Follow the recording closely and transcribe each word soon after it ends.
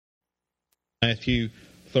Matthew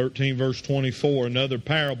 13, verse 24, another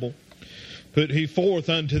parable put he forth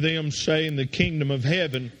unto them, saying, the kingdom of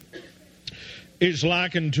heaven is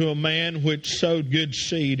likened to a man which sowed good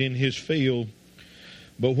seed in his field.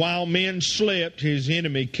 But while men slept, his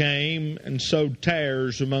enemy came and sowed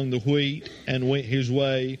tares among the wheat and went his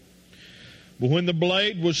way. But when the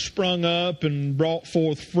blade was sprung up and brought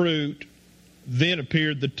forth fruit, then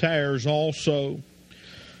appeared the tares also.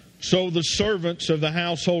 So the servants of the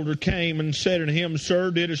householder came and said unto him,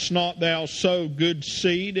 Sir, didst not thou sow good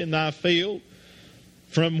seed in thy field?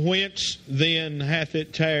 From whence then hath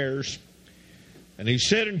it tares? And he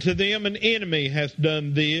said unto them, An enemy hath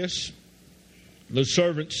done this. The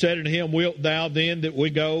servant said unto him, Wilt thou then that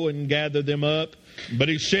we go and gather them up? But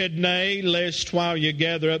he said, Nay, lest while ye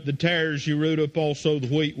gather up the tares, ye root up also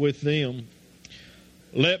the wheat with them.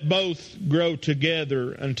 Let both grow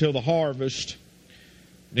together until the harvest.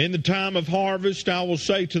 And in the time of harvest I will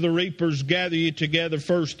say to the reapers, Gather ye together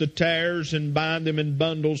first the tares, and bind them in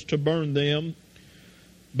bundles to burn them,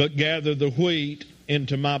 but gather the wheat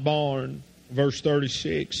into my barn. Verse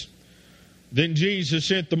 36. Then Jesus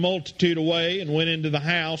sent the multitude away, and went into the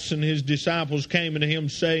house, and his disciples came unto him,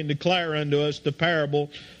 saying, Declare unto us the parable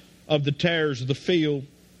of the tares of the field.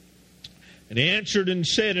 And he answered and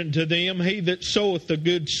said unto them, He that soweth the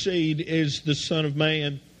good seed is the Son of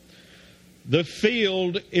Man. The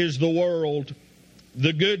field is the world.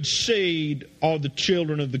 The good seed are the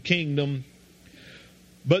children of the kingdom.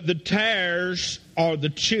 But the tares are the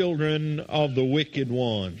children of the wicked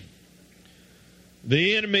one.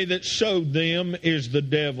 The enemy that sowed them is the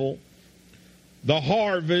devil. The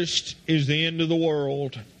harvest is the end of the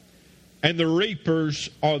world, and the reapers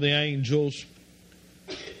are the angels.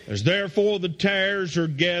 As therefore the tares are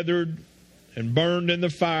gathered and burned in the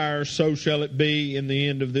fire, so shall it be in the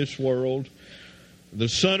end of this world. The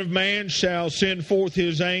Son of Man shall send forth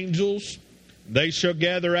his angels. They shall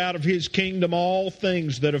gather out of his kingdom all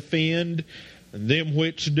things that offend, and them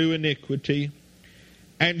which do iniquity,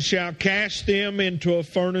 and shall cast them into a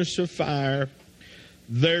furnace of fire.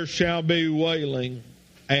 There shall be wailing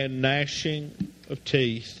and gnashing of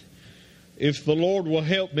teeth. If the Lord will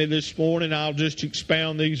help me this morning, I'll just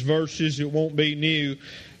expound these verses. It won't be new,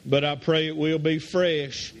 but I pray it will be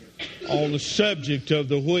fresh on the subject of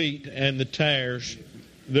the wheat and the tares.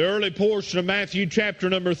 The early portion of Matthew chapter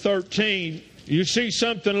number 13, you see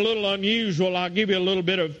something a little unusual. I'll give you a little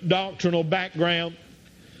bit of doctrinal background.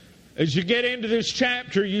 As you get into this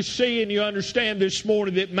chapter, you see and you understand this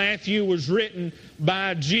morning that Matthew was written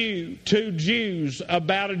by a Jew, to Jews,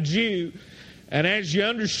 about a Jew. And as you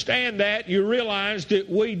understand that, you realize that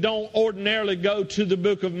we don't ordinarily go to the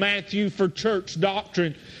book of Matthew for church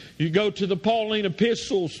doctrine. You go to the Pauline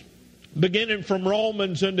epistles, beginning from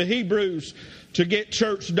Romans unto Hebrews, to get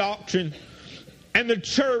church doctrine. And the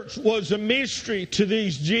church was a mystery to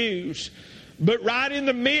these Jews. But right in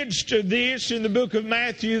the midst of this, in the book of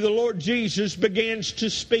Matthew, the Lord Jesus begins to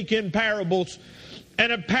speak in parables.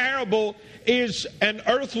 And a parable is an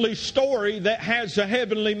earthly story that has a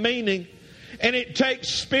heavenly meaning. And it takes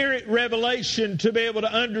spirit revelation to be able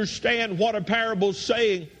to understand what a parable's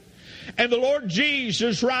saying. And the Lord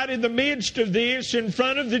Jesus, right in the midst of this, in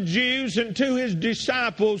front of the Jews and to his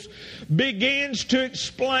disciples, begins to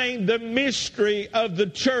explain the mystery of the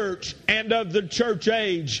church and of the church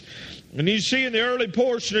age. And you see in the early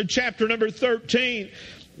portion of chapter number 13,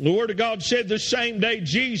 the Word of God said, the same day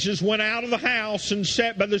Jesus went out of the house and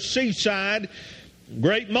sat by the seaside.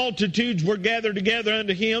 Great multitudes were gathered together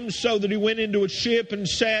unto him, so that he went into a ship and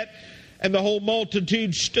sat, and the whole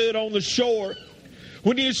multitude stood on the shore.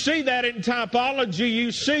 When you see that in typology,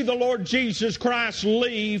 you see the Lord Jesus Christ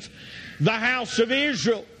leave the house of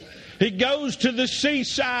Israel. He goes to the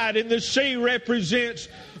seaside, and the sea represents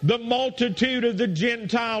the multitude of the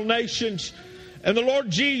Gentile nations. And the Lord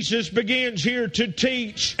Jesus begins here to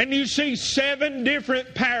teach. And you see 7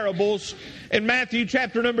 different parables in Matthew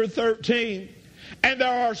chapter number 13. And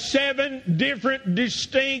there are 7 different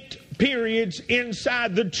distinct periods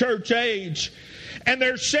inside the church age. And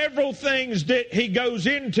there's several things that he goes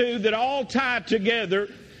into that all tie together.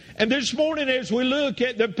 And this morning, as we look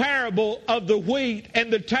at the parable of the wheat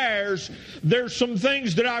and the tares, there's some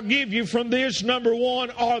things that I'll give you from this. Number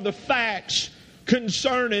 1 are the facts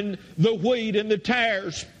concerning the wheat and the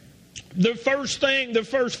tares. The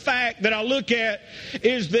first fact that I look at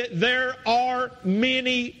is that there are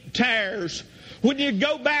many tares. When you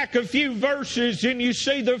go back a few verses and you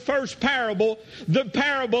see the first parable, the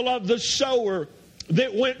parable of the sower.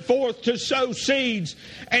 that went forth to sow seeds.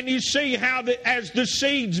 And you see how that as the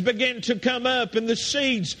seeds began to come up and the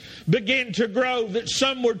seeds began to grow, that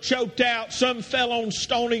some were choked out, some fell on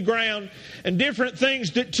stony ground, and different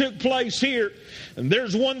things that took place here. And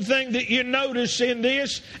there's one thing that you notice in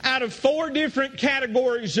this: out of 4 different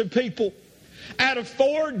categories of people, out of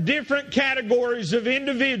 4 different categories of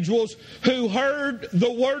individuals who heard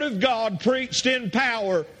the Word of God preached in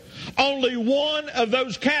power, only one of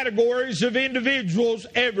those categories of individuals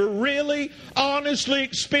ever really, honestly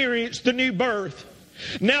experienced the new birth.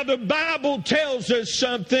 Now, the Bible tells us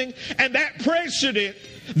something, and that precedent,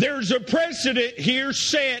 there's a precedent here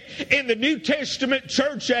set in the New Testament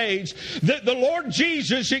church age that the Lord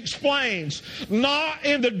Jesus explains, not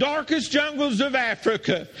in the darkest jungles of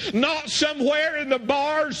Africa, not somewhere in the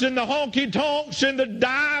bars and the honky-tonks and the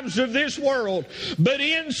dives of this world, but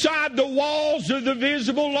inside the walls of the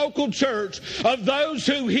visible local church of those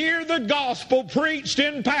who hear the gospel preached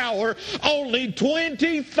in power. Only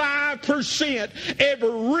 25% ever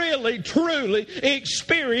really, truly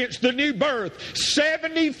experience the new birth.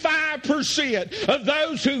 75% of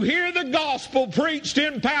those who hear the gospel preached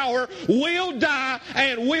in power will die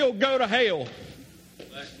and will go to hell.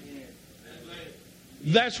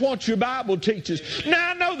 That's what your Bible teaches.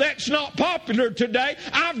 Now, I know that's not popular today.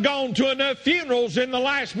 I've gone to enough funerals in the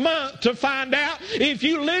last month to find out if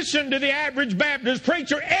you listen to the average Baptist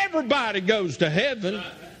preacher, everybody goes to heaven.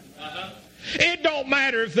 It don't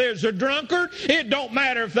matter if there's a drunkard. It don't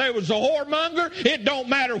matter if there was a whoremonger. It don't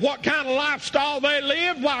matter what kind of lifestyle they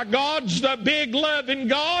live. Why, God's the big loving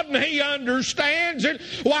God, and He understands it.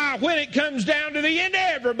 Why, when it comes down to the end,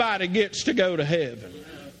 everybody gets to go to heaven.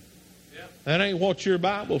 That ain't what your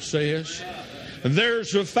Bible says.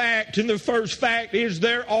 There's a fact, and the first fact is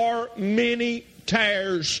there are many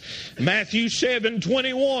tares. Matthew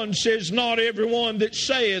 7:21 says, "Not everyone that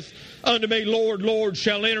saith unto me, Lord, Lord,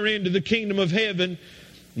 shall enter into the kingdom of heaven,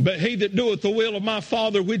 but he that doeth the will of my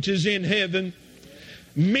Father which is in heaven.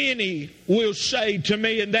 Many will say to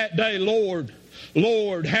me in that day, Lord,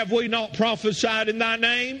 Lord, have we not prophesied in thy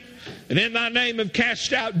name? And in thy name have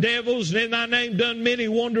cast out devils, and in thy name done many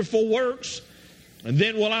wonderful works? And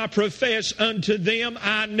then will I profess unto them,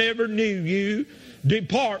 I never knew you.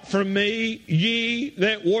 Depart from me, ye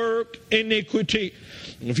that work iniquity."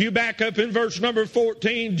 If you back up in verse number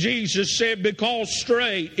 14, Jesus said, "Because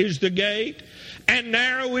strait is the gate, and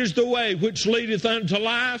narrow is the way which leadeth unto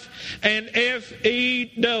life, and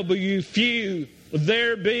few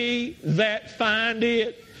there be that find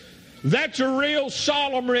it." That's a real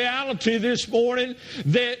solemn reality this morning,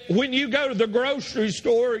 that when you go to the grocery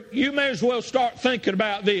store, you may as well start thinking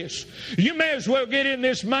about this. You may as well get in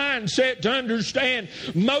this mindset to understand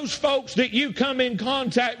most folks that you come in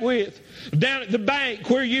contact with, down at the bank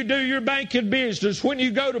where you do your banking business, when you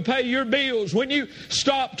go to pay your bills, when you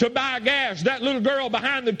stop to buy gas, that little girl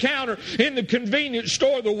behind the counter in the convenience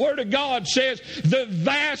store, the Word of God says the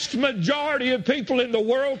vast majority of people in the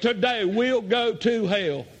world today will go to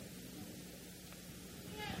hell.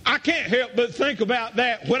 I can't help but think about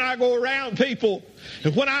that when I go around people,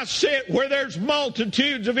 and when I sit where there's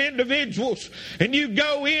multitudes of individuals, and you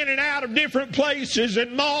go in and out of different places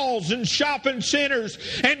and malls and shopping centers,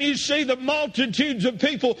 and you see the multitudes of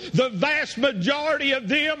people, the vast majority of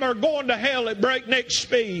them are going to hell at breakneck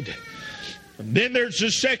speed. And then there's the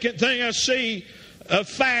second thing I see, a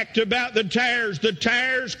fact about the tares. The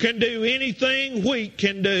tares can do anything wheat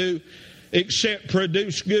can do except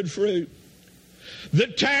produce good fruit. The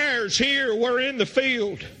tares here were in the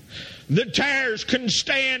field. The tares can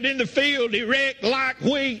stand in the field erect like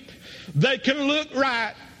wheat. They can look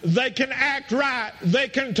right. They can act right. They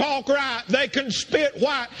can talk right. They can spit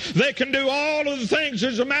white. They can do all of the things.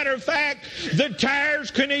 As a matter of fact, the tares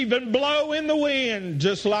can even blow in the wind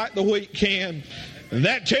just like the wheat can. And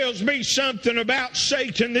that tells me something about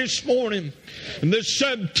Satan this morning. And the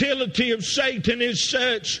subtlety of Satan is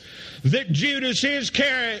such that Judas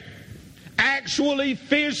Iscariot, actually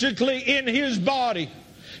physically in his body,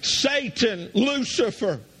 Satan,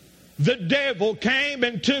 Lucifer, the devil, came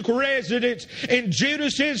and took residence in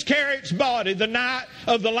Judas Iscariot's body the night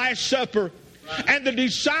of the Last Supper. And the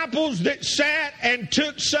disciples that sat and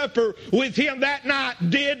took supper with him that night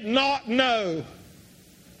did not know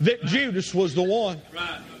that Judas was the one.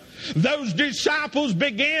 Those disciples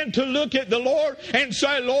began to look at the Lord and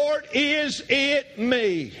say, "Lord, is it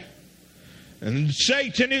me?" And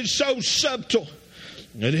Satan is so subtle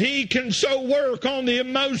that he can so work on the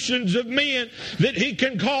emotions of men that he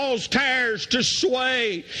can cause tares to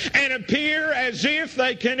sway and appear as if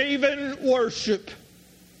they can even worship.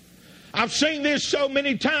 I've seen this so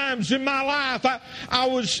many times in my life. I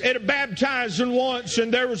was at a baptizing once,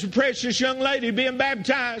 and there was a precious young lady being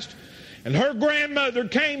baptized. And her grandmother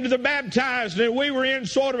came to the baptizing, and we were in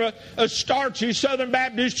sort of a starchy Southern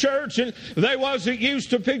Baptist church, and they wasn't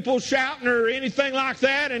used to people shouting or anything like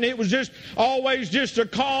that, and it was just always just a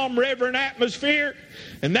calm, reverent atmosphere.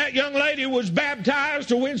 And that young lady was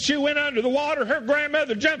baptized, and when she went under the water, her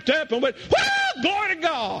grandmother jumped up and went, "Woo! Glory to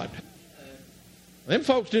God!" Them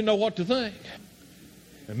folks didn't know what to think.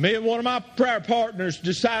 And me and one of my prayer partners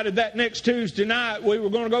decided that next Tuesday night we were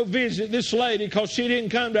going to go visit this lady because she didn't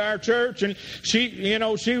come to our church, and she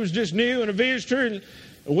was just new and a visitor. And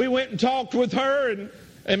we went and talked with her,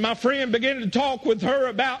 and my friend began to talk with her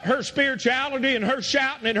about her spirituality and her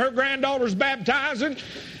shouting and her granddaughter's baptizing.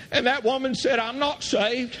 And that woman said, "I'm not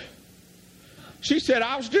saved." She said,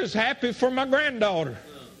 "I was just happy for my granddaughter."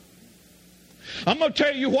 I'm going to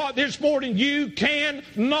tell you what this morning, you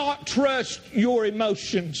cannot trust your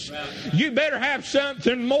emotions. You better have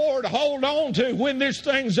something more to hold on to when this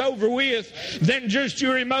thing's over with than just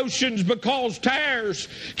your emotions, because tares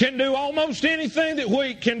can do almost anything that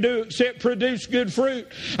wheat can do except produce good fruit.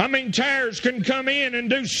 I mean, tares can come in and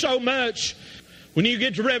do so much. When you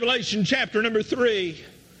get to Revelation chapter number 3,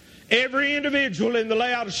 every individual in the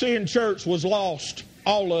Laodicean church was lost.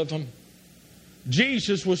 All of them.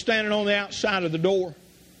 Jesus was standing on the outside of the door.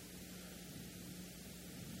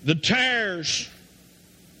 The tares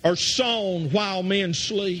are sown while men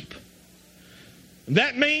sleep.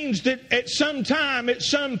 That means that at some time, at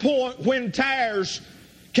some point, when tares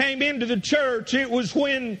came into the church, it was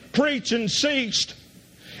when preaching ceased.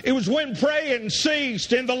 It was when praying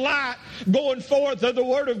ceased and the light going forth of the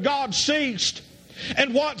Word of God ceased.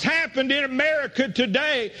 And what's happened in America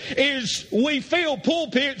today is we fill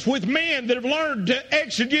pulpits with men that have learned to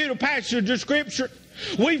exegete a passage of Scripture.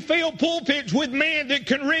 We fill pulpits with men that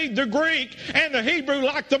can read the Greek and the Hebrew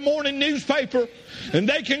like the morning newspaper. And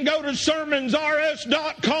they can go to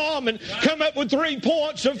sermonsrs.com and come up with 3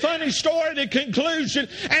 points, a funny story, the conclusion.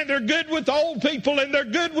 And they're good with old people, and they're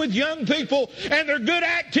good with young people, and they're good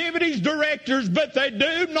activities directors, but they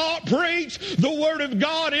do not preach the Word of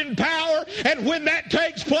God in power. And when that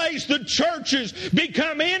takes place, the churches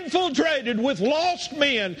become infiltrated with lost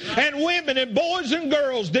men and women and boys and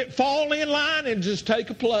girls that fall in line and just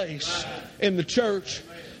take a place in the church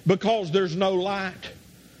because there's no light.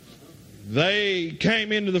 They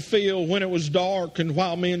came into the field when it was dark and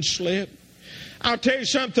while men slept. I'll tell you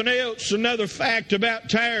something else, another fact about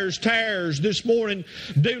tares. Tares this morning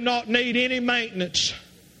do not need any maintenance.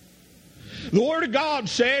 The Word of God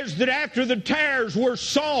says that after the tares were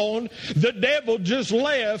sown, the devil just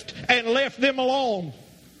left them alone.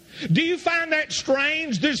 Do you find that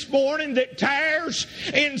strange this morning that tares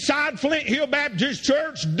inside Flint Hill Baptist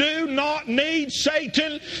Church do not need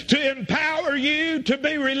Satan to empower you to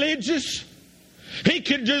be religious? He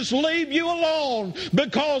can just leave you alone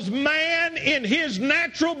because man in his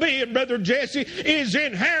natural being, Brother Jesse, is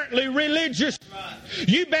inherently religious.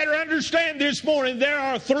 You better understand this morning there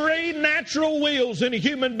are 3 natural wills in a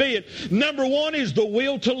human being. Number 1 is the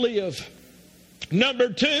will to live. Number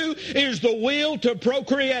 2 is the will to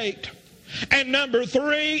procreate. And number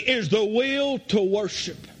 3 is the will to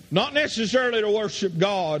worship. Not necessarily to worship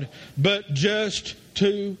God, but just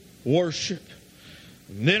to worship.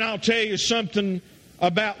 And then I'll tell you something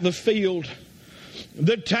about the field.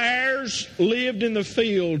 The tares lived in the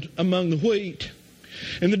field among the wheat.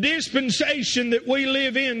 And the dispensation that we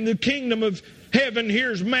live in, the kingdom of heaven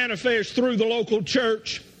here, is manifest through the local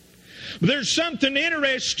church. There's something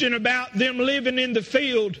interesting about them living in the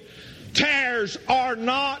field. Tares are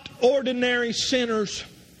not ordinary sinners.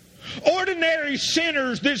 Ordinary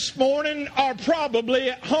sinners this morning are probably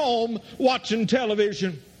at home watching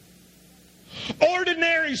television.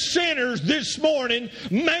 Ordinary sinners this morning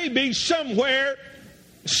may be somewhere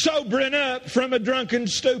sobering up from a drunken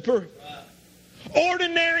stupor.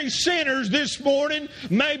 Ordinary sinners this morning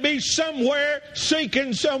may be somewhere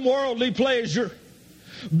seeking some worldly pleasure.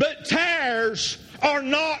 But tares are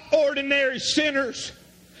not ordinary sinners.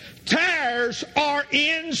 Tares are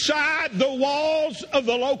inside the walls of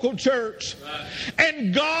the local church.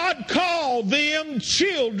 And God called them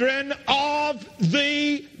children of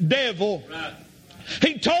the devil.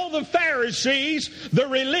 He told the Pharisees, the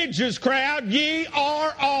religious crowd, "Ye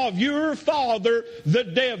are of your father, the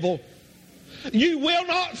devil." You will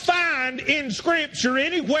not find in Scripture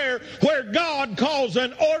anywhere where God calls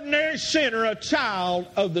an ordinary sinner a child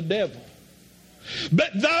of the devil.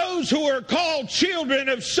 But those who are called children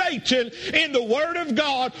of Satan in the Word of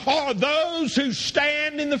God are those who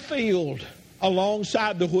stand in the field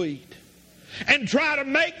alongside the wheat. and try to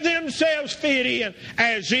make themselves fit in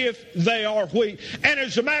as if they are wheat. And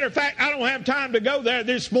as a matter of fact, I don't have time to go there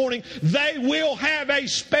this morning. They will have a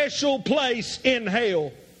special place in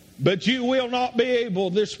hell. But you will not be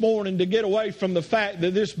able this morning to get away from the fact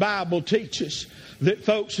that this Bible teaches that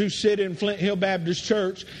folks who sit in Flint Hill Baptist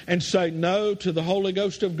Church and say no to the Holy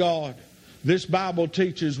Ghost of God, this Bible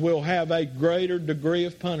teaches will have a greater degree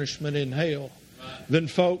of punishment in hell than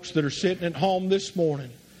folks that are sitting at home this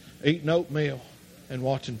morning eating oatmeal and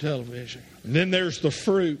watching television. And then there's the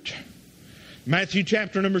fruit. Matthew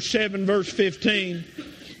chapter number 7, verse 15.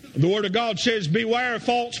 The Word of God says, beware of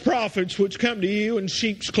false prophets which come to you in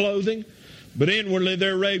sheep's clothing, but inwardly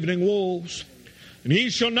they're ravening wolves. And ye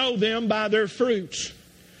shall know them by their fruits.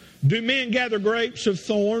 Do men gather grapes of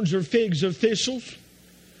thorns or figs of thistles?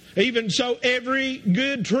 Even so every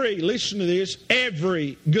good tree, listen to this,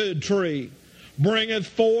 every good tree bringeth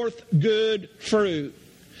forth good fruit.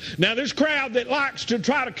 Now, this crowd that likes to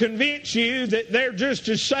try to convince you that they're just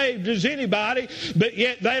as saved as anybody, but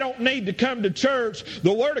yet they don't need to come to church,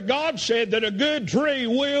 the Word of God said that a good tree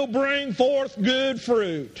will bring forth good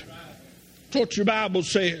fruit. That's what your Bible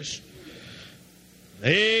says.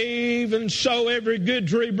 Even so, every good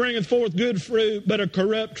tree bringeth forth good fruit, but a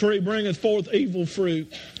corrupt tree bringeth forth evil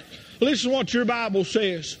fruit. Listen to what your Bible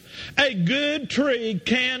says. A good tree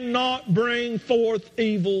cannot bring forth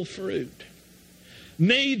evil fruit.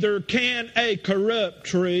 Neither can a corrupt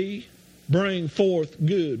tree bring forth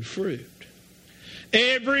good fruit.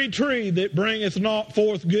 Every tree that bringeth not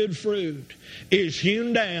forth good fruit is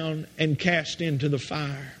hewn down and cast into the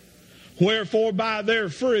fire. Wherefore by their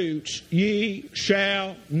fruits ye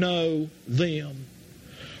shall know them.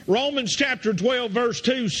 Romans chapter 12 verse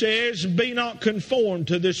 2 says, be not conformed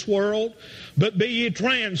to this world, but be ye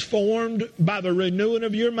transformed by the renewing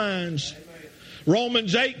of your minds.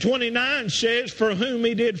 Romans 8:29 says, for whom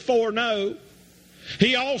he did foreknow,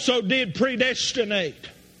 he also did predestinate,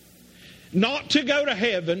 not to go to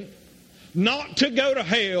heaven, not to go to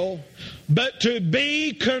hell, but to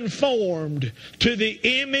be conformed to the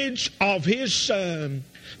image of his Son,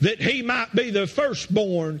 that he might be the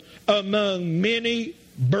firstborn among many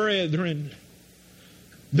brethren.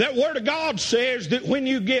 That Word of God says that when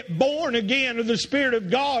you get born again of the Spirit of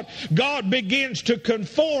God, God begins to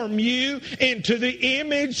conform you into the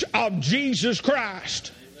image of Jesus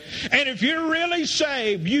Christ. And if you're really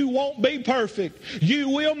saved, you won't be perfect. You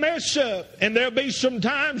will mess up. And there'll be some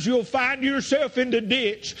times you'll find yourself in the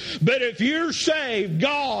ditch. But if you're saved,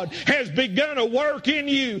 God has begun a work in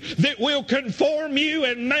you that will conform you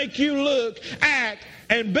and make you look, act,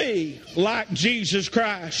 and be like Jesus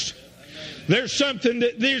Christ. There's something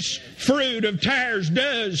that this fruit of tares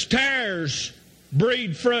does. Tares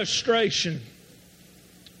breed frustration.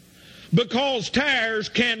 Because tares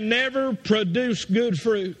can never produce good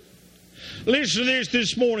fruit. Listen to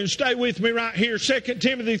this morning. Stay with me right here. 2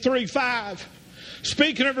 Timothy 3:5.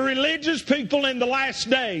 Speaking of religious people in the last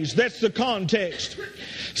days, that's the context.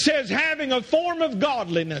 Says, having a form of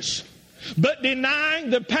godliness, but denying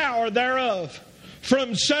the power thereof.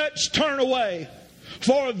 From such turn away.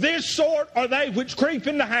 For of this sort are they which creep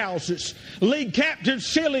into houses, lead captive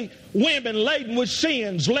silly women laden with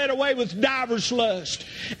sins, led away with divers lusts,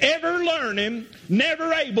 ever learning,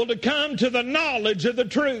 never able to come to the knowledge of the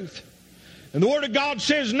truth. And the Word of God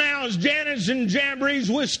says, now as Jannes and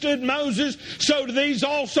Jambres withstood Moses, so do these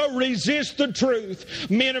also resist the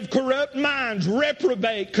truth. Men of corrupt minds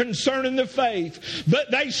reprobate concerning the faith.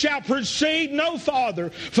 But they shall proceed no farther,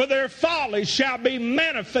 for their folly shall be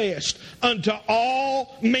manifest unto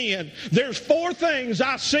all men. There's 4 things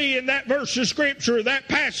I see in that verse of Scripture, that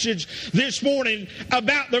passage this morning,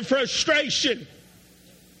 about the frustration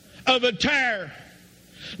of a tare.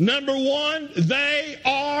 Number 1, they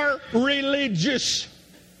are religious.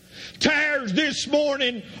 Tares this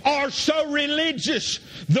morning are so religious.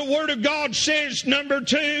 The Word of God says, number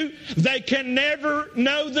 2, they can never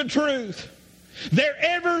know the truth. They're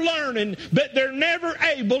ever learning, but they're never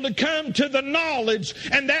able to come to the knowledge,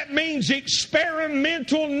 and that means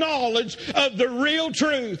experimental knowledge of the real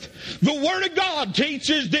truth. The Word of God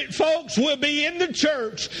teaches that folks will be in the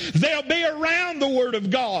church. They'll be around the Word of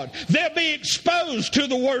God. They'll be exposed to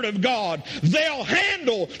the Word of God. They'll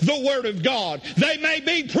handle the Word of God. They may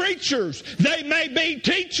be preachers. They may be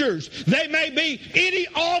teachers. They may be any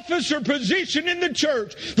office or position in the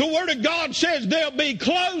church. The Word of God says they'll be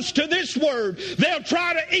close to this Word. They'll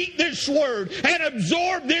try to eat this Word and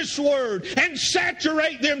absorb this Word and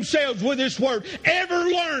saturate themselves with this Word, ever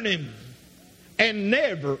learning and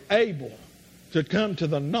never able to come to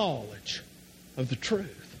the knowledge of the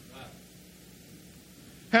truth.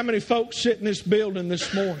 How many folks sit in this building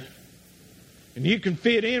this morning And you can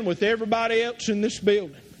fit in with everybody else in this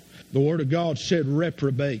building. The Word of God said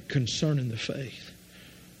reprobate concerning the faith.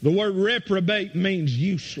 The word reprobate means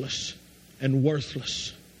useless and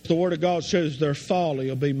worthless. The Word of God says their folly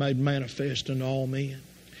will be made manifest unto all men.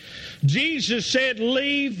 Jesus said,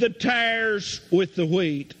 leave the tares with the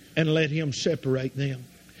wheat and let Him separate them.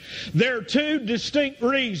 There are two distinct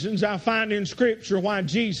reasons I find in Scripture why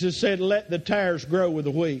Jesus said, let the tares grow with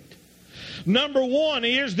the wheat. Number one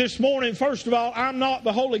is this morning, first of all, I'm not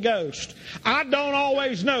the Holy Ghost. I don't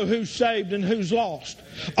always know who's saved and who's lost.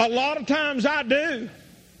 A lot of times I do,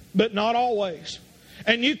 but not always.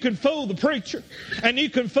 And you can fool the preacher, and you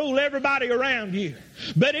can fool everybody around you.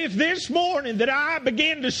 But if this morning that I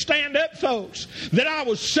begin to stand up, folks, that I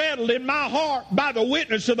was settled in my heart by the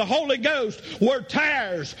witness of the Holy Ghost were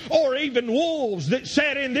tares or even wolves that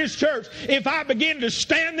sat in this church, if I begin to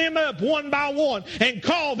stand them up one by one and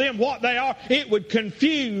call them what they are, it would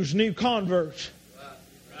confuse new converts.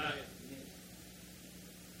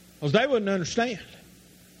 Because they wouldn't understand.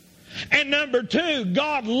 And number two,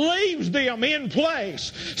 God leaves them in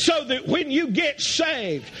place so that when you get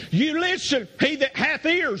saved, you listen. He that hath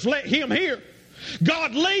ears, let him hear.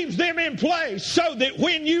 God leaves them in place so that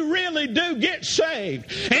when you really do get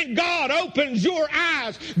saved and God opens your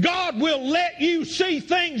eyes, God will let you see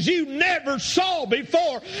things you never saw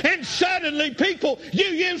before. And suddenly people you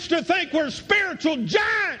used to think were spiritual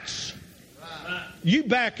giants, you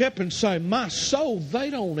back up and say, my soul, they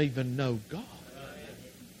don't even know God.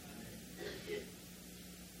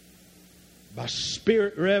 By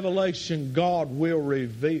Spirit revelation, God will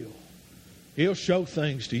reveal. He'll show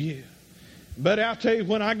things to you. But I'll tell you,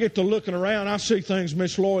 when I get to looking around, I see things,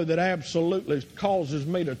 Miss Lori, that absolutely causes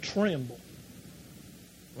me to tremble.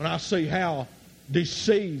 When I see how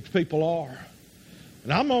deceived people are.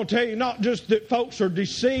 And I'm going to tell you, not just that folks are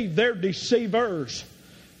deceived, they're deceivers.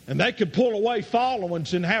 And they could pull away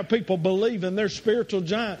followings and have people believing they're spiritual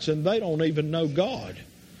giants and they don't even know God.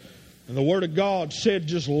 And the Word of God said,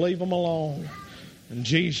 just leave them alone. And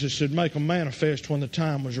Jesus would make them manifest when the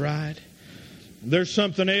time was right. There's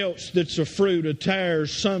something else that's a fruit of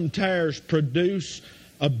tares. Some tares produce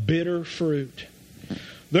a bitter fruit.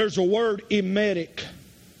 There's a word, emetic.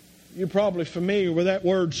 You're probably familiar with that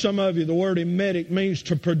word. Some of you, the word emetic means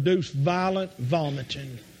to produce violent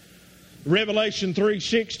vomiting. Revelation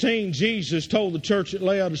 3:16, Jesus told the church at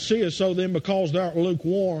Laodicea, so then because thou art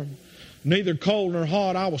lukewarm, neither cold nor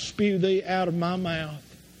hot, I will spew thee out of my mouth.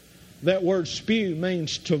 That word spew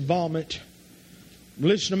means to vomit.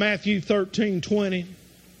 Listen to Matthew 13:20.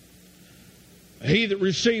 He that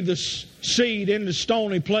received the seed in the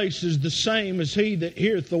stony place is the same as he that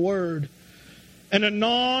heareth the word, and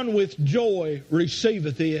anon with joy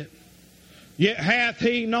receiveth it. Yet hath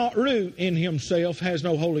he not root in himself, has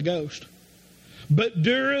no Holy Ghost, but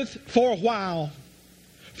dureth for a while.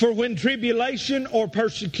 For when tribulation or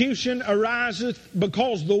persecution ariseth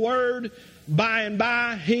because the word, by and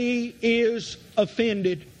by he is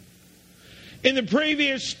offended. In the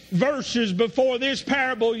previous verses before this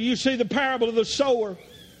parable, you see the parable of the sower.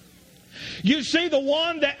 You see the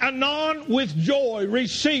one that anon with joy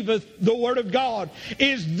receiveth the word of God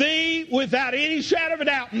is the, without any shadow of a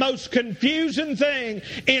doubt, most confusing thing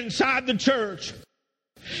inside the church.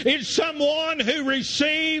 It's someone who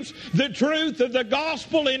receives the truth of the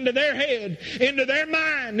gospel into their head, into their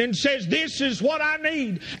mind, and says, this is what I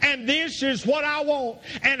need, and this is what I want,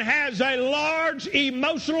 and has a large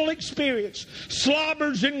emotional experience,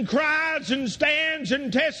 slobbers and cries and stands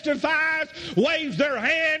and testifies, waves their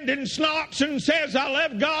hand and snots and says, I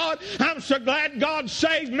love God, I'm so glad God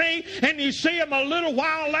saved me, and you see them a little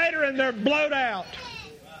while later and they're blowed out.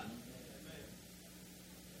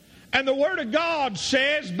 And the Word of God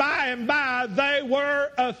says, by and by they were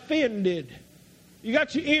offended. You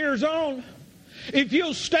got your ears on? If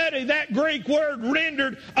you'll study that Greek word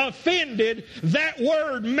rendered offended, that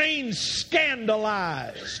word means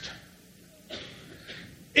scandalized.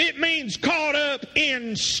 It means caught up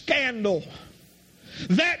in scandal.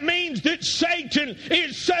 That means that Satan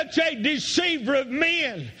is such a deceiver of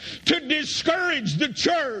men to discourage the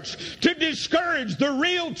church, to discourage the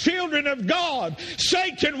real children of God.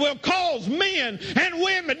 Satan will cause men and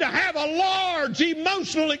women to have a large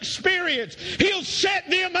emotional experience. He'll set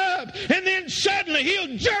them up, and then suddenly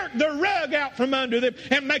he'll jerk the rug out from under them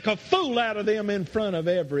and make a fool out of them in front of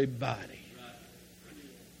everybody.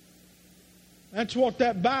 That's what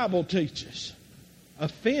that Bible teaches.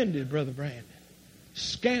 Offended, Brother Brandon.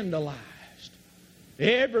 Scandalized.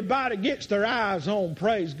 Everybody gets their eyes on,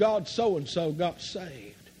 praise God, so-and-so got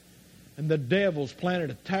saved. And the devil's planted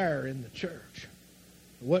a tare in the church.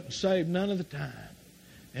 Wasn't saved none of the time.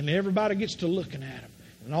 And everybody gets to looking at them.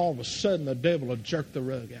 And all of a sudden the devil will jerk the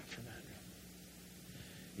rug out from under.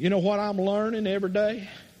 You know what I'm learning every day?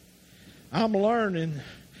 I'm learning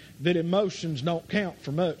that emotions don't count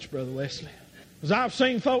for much, Brother Wesley. Because I've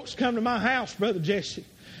seen folks come to my house, Brother Jesse,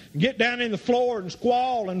 get down in the floor and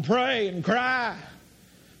squall and pray and cry.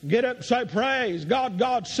 Get up and say, praise God,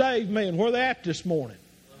 God saved me. And where they at this morning?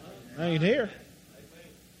 I ain't here.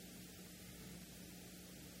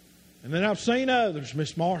 And then I've seen others,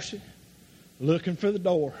 Miss Marcy, looking for the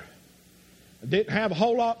door. Didn't have a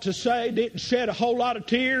whole lot to say, didn't shed a whole lot of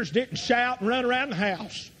tears, didn't shout and run around the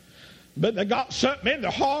house. But they got something in their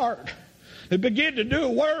heart. They began to do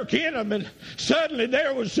a work in them, and suddenly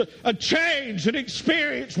there was a change, an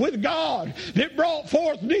experience with God that brought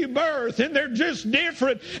forth new birth, and they're just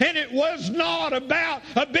different. And it was not about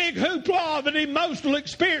a big hoopla of an emotional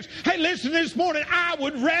experience. Hey, listen, this morning, I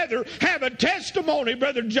would rather have a testimony,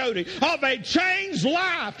 Brother Jody, of a changed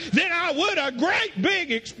life than I would a great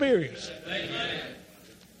big experience.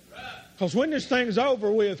 Because when this thing's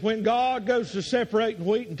over with, when God goes to separating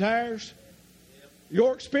wheat and tares,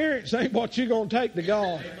 your experience ain't what you're going to take to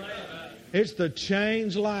God. It's the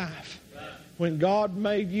changed life when God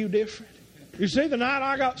made you different. You see, the night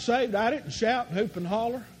I got saved, I didn't shout and hoop and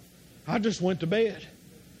holler. I just went to bed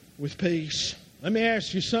with peace. Let me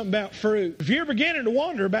ask you something about fruit. If you're beginning to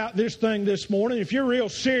wonder about this thing this morning, if you're real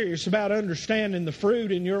serious about understanding the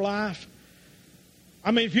fruit in your life,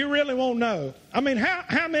 I mean, if you really want to know, I mean,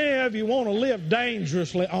 how many of you want to live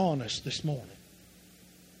dangerously honest this morning?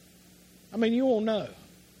 I mean, you won't know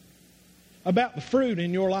about the fruit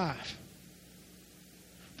in your life.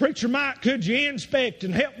 Preacher Mike, could you inspect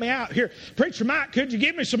and help me out here? Preacher Mike, could you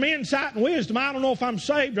give me some insight and wisdom? I don't know if I'm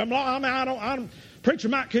saved. Preacher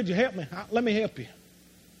Mike, could you help me? Let me help you.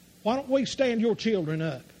 Why don't we stand your children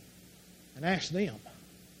up and ask them?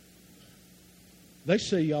 They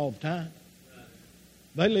see you all the time.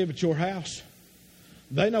 They live at your house.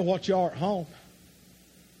 They know what you are at home.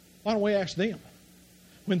 Why don't we ask them?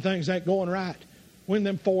 When things ain't going right, when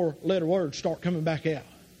them 4-letter words start coming back out.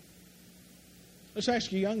 Let's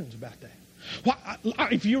ask you young'uns about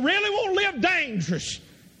that. If you really want to live dangerous,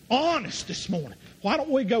 honest this morning, why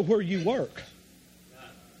don't we go where you work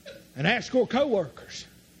and ask your co-workers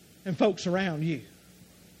and folks around you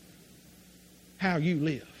how you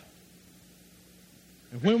live?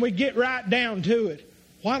 And when we get right down to it,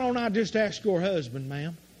 why don't I just ask your husband,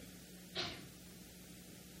 ma'am?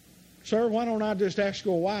 Sir, why don't I just ask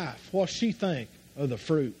your wife what she think of the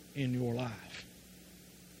fruit in your life?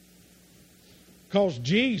 Because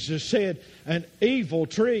Jesus said an evil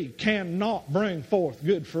tree cannot bring forth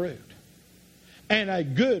good fruit. And a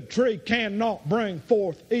good tree cannot bring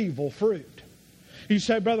forth evil fruit. You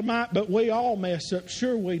say, Brother Mike, but we all mess up.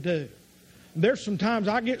 Sure we do. There's some times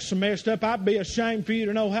I get so messed up, I'd be ashamed for you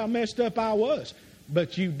to know how messed up I was.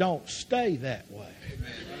 But you don't stay that way.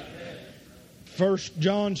 1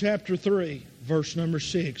 John chapter 3, verse number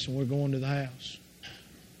 6, and we're going to the house.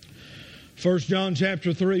 1 John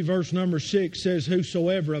chapter 3, verse number 6 says,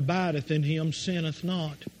 whosoever abideth in him sinneth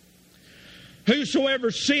not. Whosoever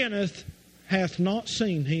sinneth hath not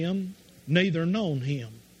seen him, neither known him.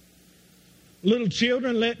 Little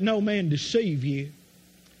children, let no man deceive you.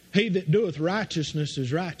 He that doeth righteousness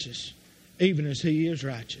is righteous, even as he is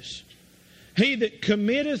righteous. He that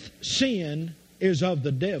committeth sin is of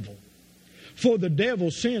the devil. For the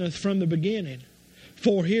devil sinneth from the beginning.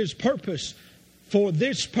 For this purpose,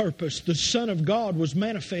 the Son of God was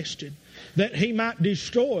manifested, that he might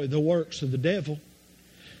destroy the works of the devil.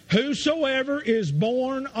 Whosoever is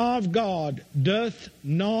born of God doth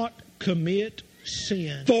not commit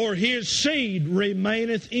sin. For his seed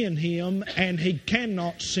remaineth in him, and he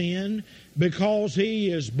cannot sin, because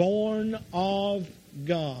he is born of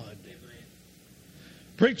God.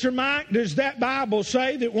 Preacher Mike, does that Bible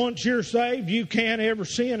say that once you're saved, you can't ever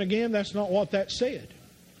sin again? That's not what that said.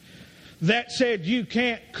 That said you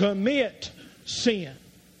can't commit sin.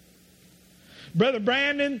 Brother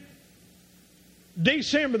Brandon,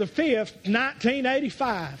 December the 5th,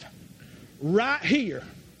 1985, right here,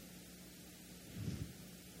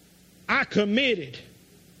 I committed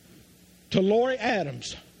to Lori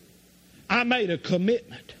Adams. I made a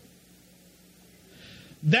commitment.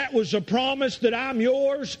 That was a promise that I'm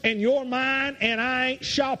yours and you're mine, and I ain't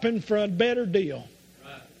shopping for a better deal.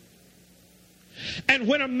 Right. And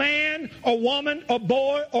when a man, a woman, a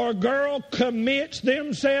boy, or a girl commits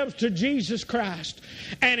themselves to Jesus Christ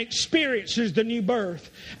and experiences the new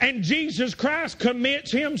birth, and Jesus Christ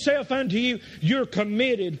commits himself unto you, you're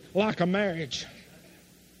committed like a marriage.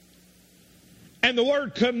 And the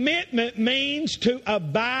word commitment means to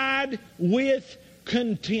abide with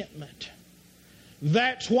contentment.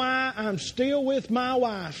 That's why I'm still with my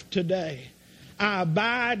wife today. I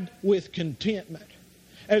abide with contentment.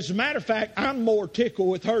 As a matter of fact, I'm more tickled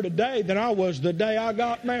with her today than I was the day I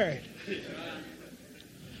got married.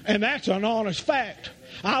 And that's an honest fact.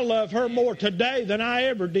 I love her more today than I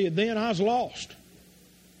ever did then I was lost.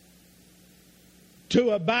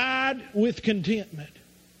 To abide with contentment.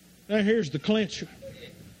 Now here's the clincher.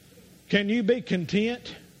 Can you be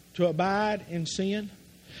content to abide in sin?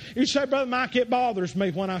 You say, Brother Mike, it bothers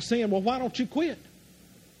me when I sin. Well, why don't you quit?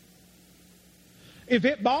 If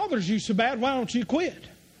it bothers you so bad, why don't you quit?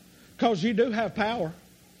 Because you do have power.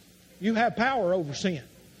 You have power over sin.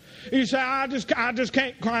 You say, I just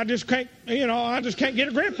can't get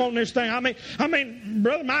a grip on this thing. I mean,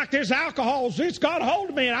 Brother Mike, this alcohol, it's got a hold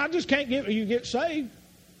of me, and I just can't you get saved.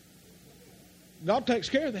 God takes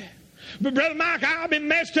care of that. But Brother Mike, I've been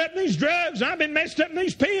messed up in these drugs, I've been messed up in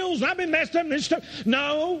these pills, I've been messed up in this stuff.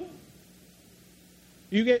 No.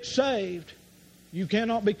 You get saved, you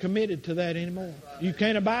cannot be committed to that anymore. You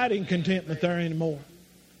can't abide in contentment there anymore.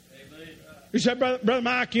 You said, Brother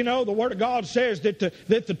Mike, the Word of God says that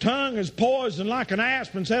the tongue is poison like an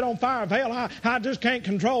aspen set on fire of hell. I just can't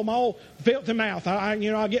control my old filthy mouth. I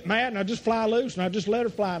get mad and I just fly loose and I just let her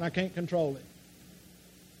fly and I can't control it.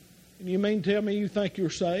 And you mean tell me you think you're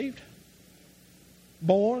saved?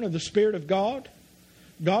 Born of the Spirit of God?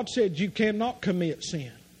 God said you cannot commit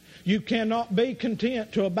sin. You cannot be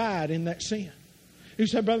content to abide in that sin. You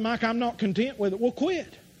say, Brother Mike, I'm not content with it. Well,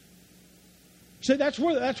 quit. See, that's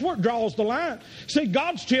where it draws the line. See,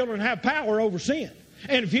 God's children have power over sin.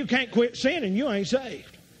 And if you can't quit sinning, you ain't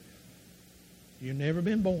saved. You've never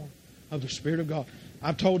been born of the Spirit of God.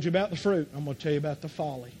 I've told you about the fruit. I'm going to tell you about the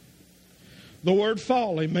folly. The word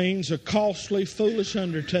folly means a costly, foolish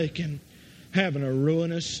undertaking having a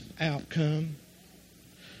ruinous outcome.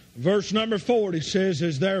 Verse number 40 says,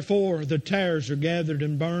 As therefore the tares are gathered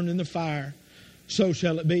and burned in the fire, so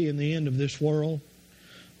shall it be in the end of this world.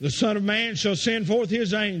 The Son of Man shall send forth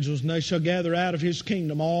His angels, and they shall gather out of His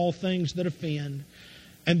kingdom all things that offend,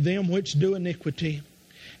 and them which do iniquity,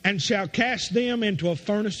 and shall cast them into a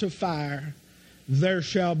furnace of fire. There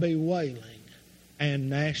shall be wailing and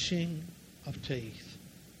gnashing of teeth.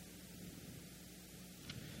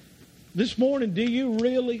 This morning, do you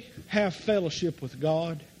really have fellowship with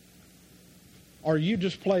God? Or are you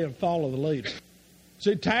just playing follow the leader?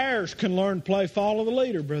 See, tares can learn to play follow the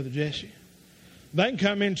leader, Brother Jesse. They can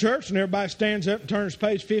come in church and everybody stands up and turns to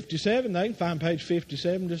page 57. They can find page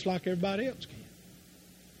 57 just like everybody else can.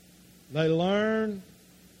 They learn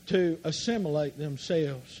to assimilate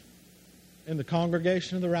themselves in the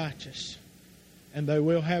congregation of the righteous, and they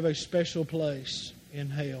will have a special place in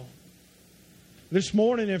hell. This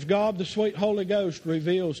morning, if God, the sweet Holy Ghost,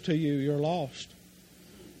 reveals to you you're lost,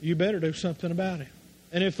 you better do something about it.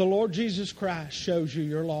 And if the Lord Jesus Christ shows you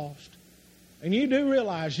you're lost, and you do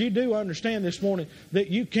realize, you do understand this morning that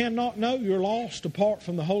you cannot know you're lost apart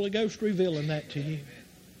from the Holy Ghost revealing that to you.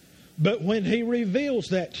 But when He reveals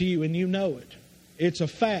that to you and you know it, it's a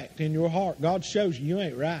fact in your heart. God shows you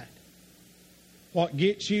ain't right. What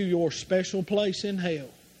gets you your special place in hell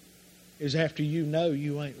is after you know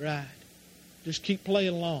you ain't right. Just keep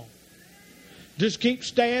playing along. Just keep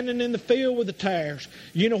standing in the field with the tares.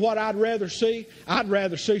 You know what I'd rather see? I'd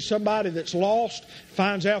rather see somebody that's lost,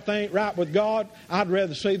 finds out they ain't right with God. I'd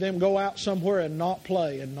rather see them go out somewhere and not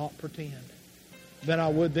play and not pretend than I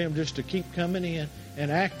would them just to keep coming in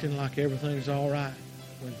and acting like everything's all right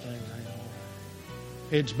when things ain't all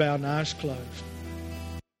right. Heads bowed and eyes closed.